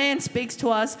our land speaks to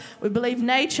us. We believe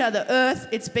nature, the earth,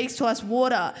 it speaks to us,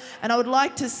 water. And I would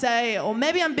like to say, or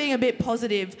maybe I'm being a bit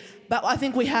positive, but I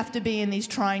think we have to be in these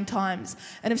trying times.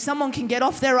 And if someone can get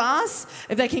off their ass,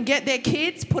 if they can get their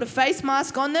kids, put a face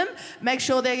mask on them, make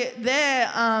sure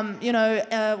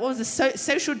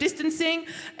social distancing,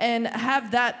 and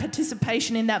have that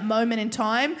participation in that moment in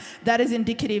time, that is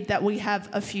indicative that we have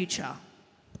a future.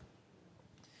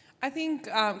 I think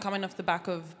coming off the back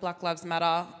of Black Lives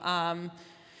Matter,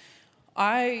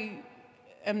 I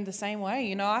am the same way.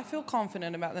 You know, I feel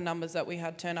confident about the numbers that we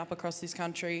had turn up across this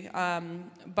country.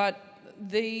 But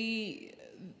the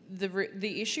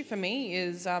issue for me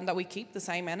is that we keep the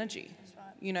same energy.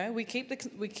 You know, we keep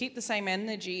the same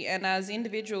energy, and as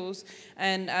individuals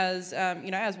and as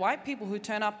as white people who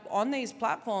turn up on these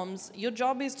platforms, your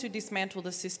job is to dismantle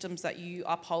the systems that you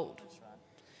uphold.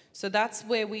 So that's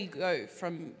where we go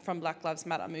from Black Lives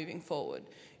Matter moving forward.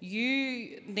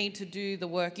 You need to do the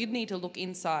work. You need to look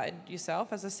inside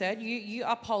yourself. As I said, you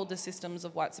uphold the systems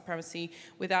of white supremacy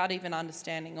without even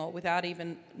understanding or without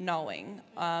even knowing.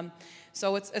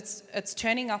 So it's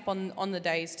turning up on the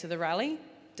days to the rally,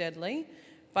 deadly.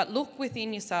 But look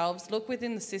within yourselves, look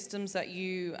within the systems that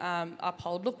you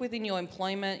uphold, look within your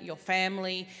employment, your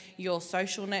family, your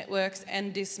social networks,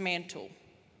 and dismantle.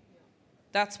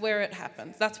 That's where it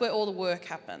happens. That's where all the work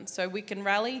happens. So we can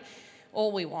rally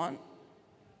all we want.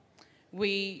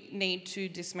 We need to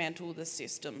dismantle the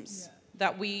systems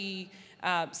that we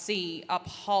see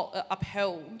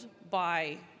upheld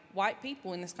by white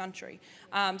people in this country.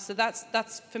 So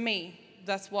that's for me,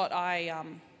 that's what I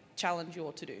challenge you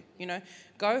all to do. You know,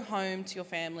 go home to your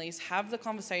families, have the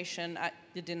conversation at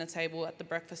the dinner table, at the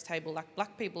breakfast table, like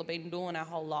black people have been doing our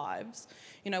whole lives.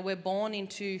 You know, we're born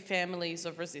into families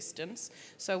of resistance,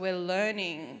 so we're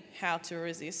learning how to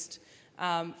resist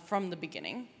from the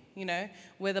beginning. You know,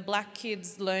 we're the black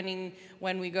kids learning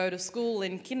when we go to school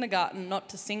in kindergarten not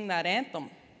to sing that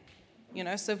anthem. You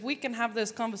know, so if we can have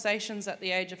those conversations at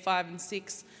the age of 5 and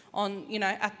 6 on, you know,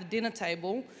 at the dinner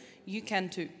table, you can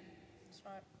too.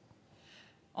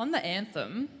 On the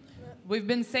anthem, we've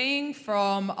been seeing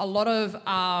from a lot of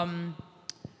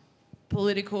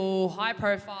political,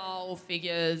 high-profile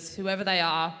figures, whoever they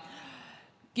are,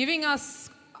 giving us,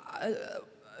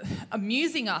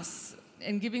 amusing us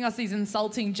and giving us these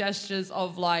insulting gestures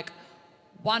of like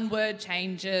one-word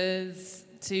changes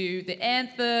to the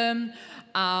anthem,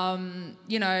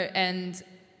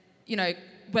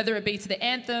 whether it be to the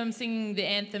anthem, singing the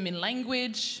anthem in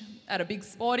language, at a big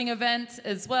sporting event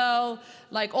as well,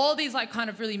 like all these like kind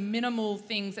of really minimal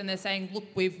things, and they're saying, look,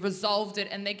 we've resolved it,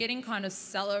 and they're getting kind of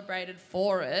celebrated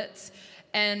for it.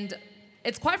 And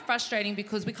it's quite frustrating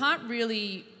because we can't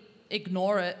really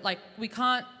ignore it. Like we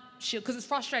can't, because it's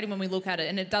frustrating when we look at it,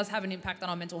 and it does have an impact on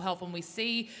our mental health when we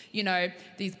see, you know,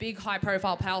 these big high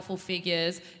profile, powerful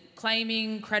figures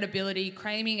claiming credibility,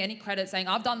 claiming any credit, saying,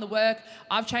 I've done the work,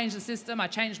 I've changed the system, I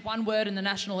changed one word in the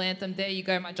national anthem, there you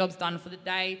go, my job's done for the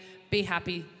day, be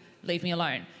happy, leave me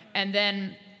alone. And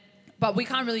then, but we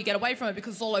can't really get away from it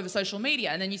because it's all over social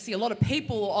media. And then you see a lot of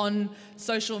people on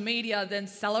social media then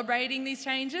celebrating these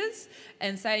changes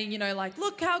and saying, you know, like,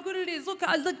 look how good it is, look,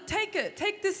 take it,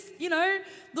 take this, you know,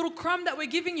 little crumb that we're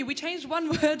giving you. We changed one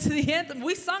word to the anthem.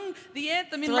 We sung the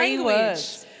anthem in language.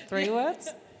 Words. 3 words?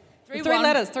 Three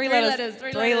letters,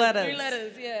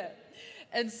 yeah.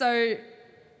 And so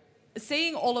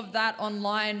seeing all of that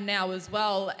online now as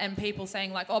well, and people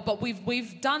saying like, oh, but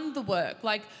we've done the work.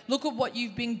 Like, look at what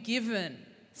you've been given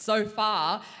so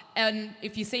far. And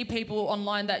if you see people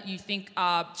online that you think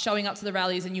are showing up to the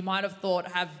rallies and you might have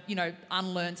thought have, you know,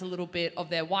 unlearned a little bit of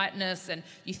their whiteness, and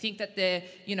you think that they're,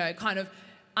 you know, kind of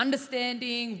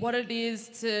understanding what it is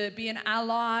to be an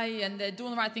ally and they're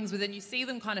doing the right things, but then you see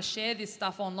them kind of share this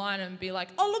stuff online and be like,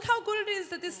 oh, look how good it is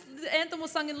that this anthem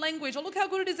was sung in language, or look how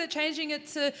good it is they're changing it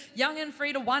to young and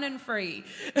free to one and free.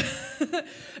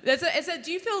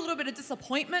 Do you feel a little bit of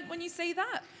disappointment when you see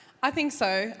that? I think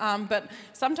so, but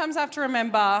sometimes I have to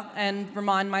remember and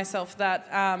remind myself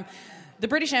that the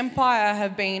British Empire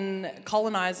have been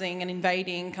colonising and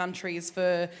invading countries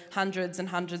for hundreds and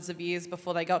hundreds of years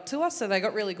before they got to us, so they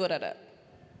got really good at it.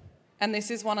 And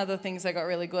this is one of the things they got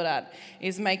really good at,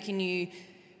 is making you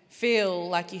feel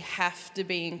like you have to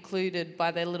be included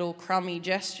by their little crummy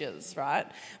gestures, right?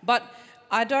 But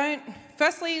I don't.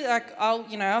 Firstly, like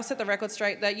I'll set the record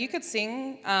straight that you could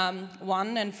sing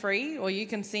one and free, or you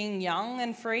can sing young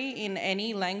and free in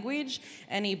any language,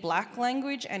 any black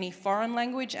language, any foreign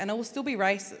language, and it will still be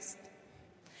racist.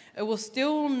 It will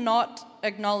still not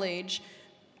acknowledge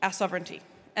our sovereignty,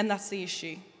 and that's the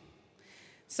issue.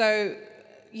 So,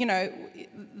 you know,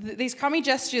 these crummy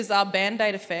gestures are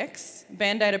band-aid effects,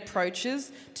 band-aid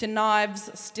approaches to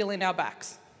knives still in our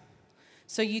backs.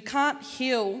 So you can't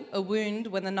heal a wound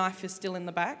when the knife is still in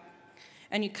the back,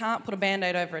 and you can't put a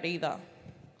Band-Aid over it either.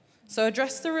 So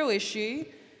address the real issue,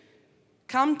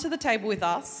 come to the table with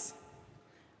us.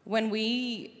 When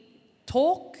we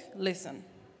talk, listen.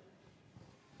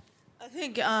 I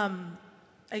think,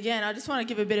 again, I just want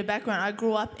to give a bit of background. I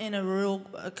grew up in a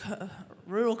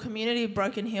rural community of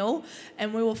Broken Hill,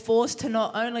 and we were forced to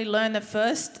not only learn the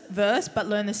first verse but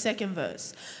learn the second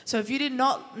verse. So if you did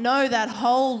not know that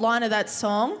whole line of that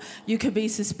song, you could be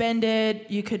suspended,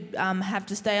 you could have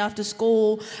to stay after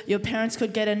school, your parents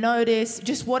could get a notice,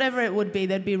 just whatever it would be,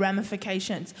 there'd be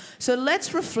ramifications. So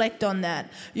let's reflect on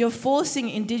that. You're forcing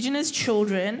Indigenous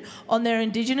children on their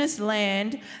Indigenous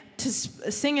land to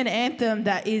sing an anthem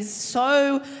that is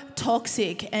so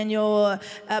toxic, and you're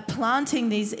planting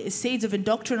these seeds of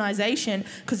indoctrination,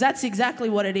 because that's exactly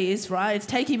what it is, right? It's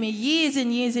taking me years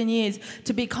and years and years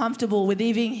to be comfortable with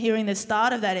even hearing the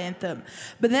start of that anthem.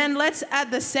 But then let's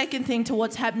add the second thing to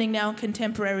what's happening now in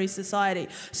contemporary society.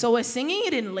 So we're singing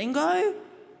it in lingo,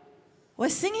 we're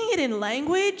singing it in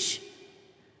language.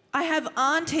 I have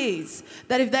aunties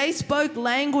that if they spoke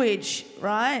language,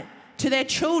 right, to their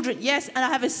children, yes, and I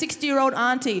have a 60-year-old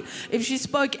auntie, if she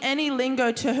spoke any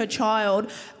lingo to her child,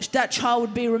 that child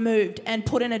would be removed and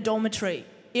put in a dormitory,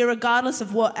 irregardless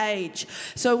of what age.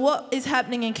 So what is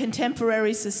happening in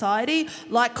contemporary society,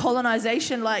 like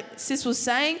colonization, like Sis was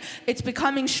saying, it's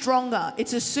becoming stronger.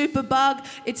 It's a superbug,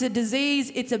 it's a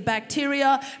disease, it's a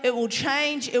bacteria. It will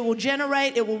change, it will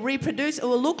generate, it will reproduce, it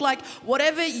will look like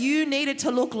whatever you need it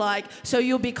to look like, so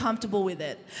you'll be comfortable with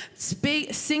it.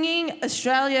 Singing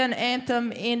Australian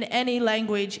anthem in any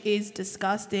language is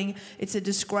disgusting. It's a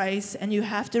disgrace, and you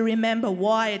have to remember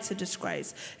why it's a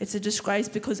disgrace. It's a disgrace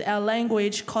because our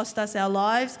language cost us our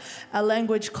lives, our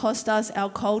language cost us our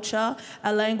culture,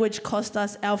 our language cost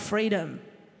us our freedom.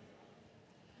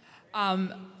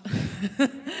 Knock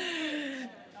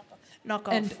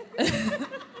off.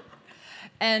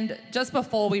 And just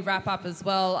before we wrap up as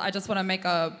well, I just want to make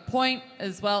a point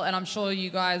as well, and I'm sure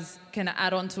you guys can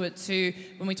add on to it too.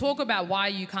 When we talk about why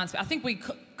you can't speak, I think we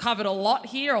covered a lot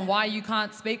here on why you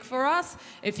can't speak for us.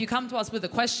 If you come to us with a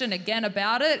question again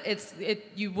about it,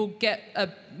 you'll get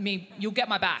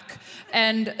my back.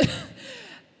 And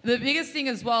the biggest thing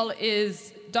as well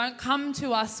is don't come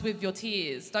to us with your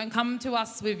tears. Don't come to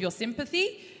us with your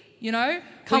sympathy. You know,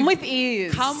 come with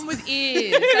ears. Come with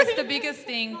ears. That's the biggest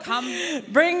thing.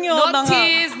 Bring your not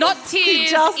tears,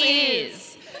 just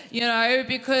ears. You know,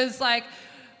 because like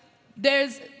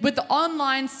there's with the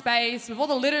online space, with all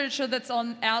the literature that's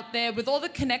out there, with all the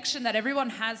connection that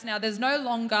everyone has now, there's no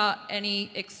longer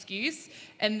any excuse,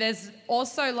 and there's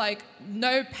also like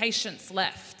no patience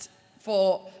left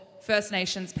for First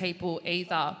Nations people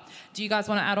either. Do you guys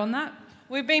want to add on that?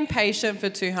 We've been patient for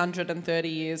 230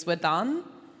 years. We're done.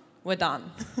 We're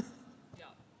done.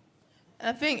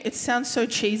 I think it sounds so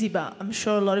cheesy, but I'm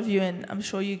sure a lot of you, and I'm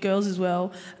sure you girls as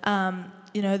well,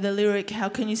 you know, the lyric, how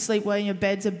can you sleep while your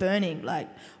beds are burning? Like,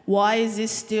 why is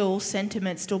this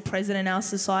sentiment still present in our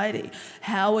society?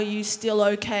 How are you still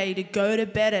okay to go to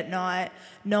bed at night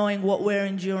knowing what we're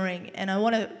enduring? And I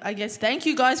want to, I guess, thank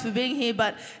you guys for being here,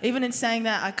 but even in saying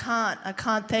that, I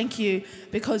can't thank you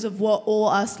because of what all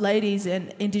us ladies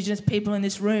and Indigenous people in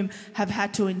this room have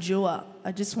had to endure.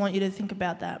 I just want you to think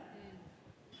about that.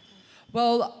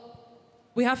 Well,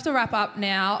 we have to wrap up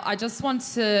now. I just want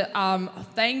to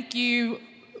thank you,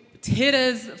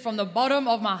 Titters, from the bottom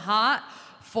of my heart,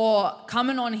 for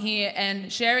coming on here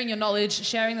and sharing your knowledge,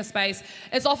 sharing the space.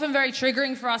 It's often very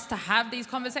triggering for us to have these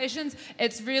conversations.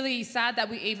 It's really sad that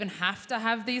we even have to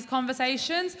have these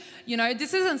conversations. You know,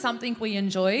 this isn't something we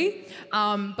enjoy,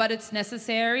 but it's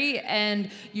necessary,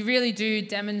 and you really do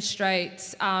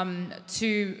demonstrate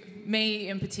to me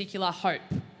in particular hope.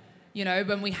 You know,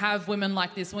 when we have women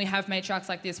like this, when we have matriarchs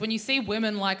like this, when you see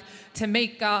women like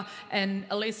Tamika and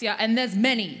Alicia, and there's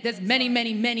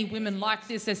many women like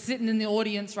this, they're sitting in the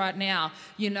audience right now,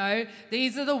 you know,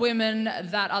 these are the women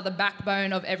that are the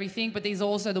backbone of everything, but these are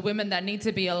also the women that need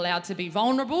to be allowed to be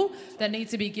vulnerable, that need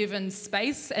to be given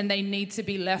space, and they need to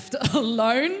be left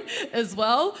alone as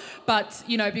well. But,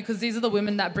 you know, because these are the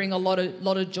women that bring a lot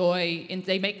of joy, and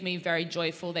they make me very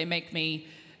joyful, they make me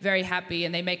very happy,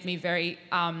 and they make me very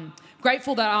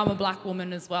grateful that I'm a black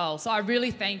woman as well. So I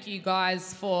really thank you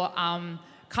guys for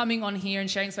coming on here and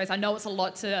sharing space. I know it's a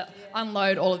lot to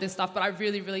unload all of this stuff, but I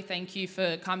really, really thank you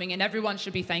for coming, and everyone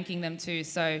should be thanking them too.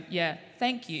 So yeah,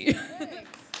 thank you.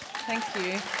 Thank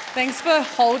you. Thanks for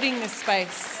holding this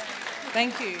space.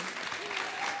 Thank you.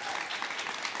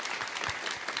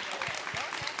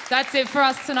 That's it for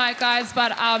us tonight, guys.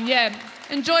 But yeah,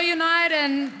 enjoy your night,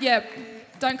 and yeah,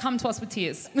 don't come to us with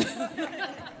tears.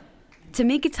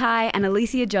 Tamika Tai and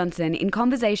Alicia Johnson in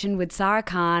conversation with Sarah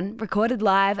Khan, recorded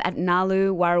live at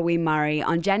Nalu Warrawee Murray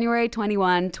on January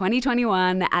 21,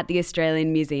 2021 at the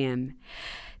Australian Museum.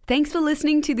 Thanks for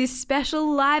listening to this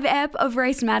special live ep of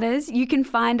Race Matters. You can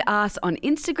find us on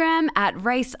Instagram at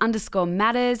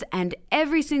race_matters, and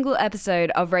every single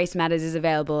episode of Race Matters is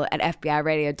available at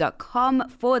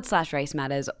fbiradio.com/Race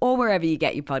Matters or wherever you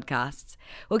get your podcasts.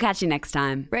 We'll catch you next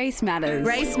time. Race Matters.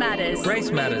 Race Matters.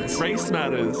 Race Matters. Race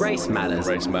Matters. Race Matters.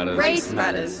 Race Matters. Race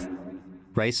Matters.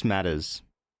 Race Matters.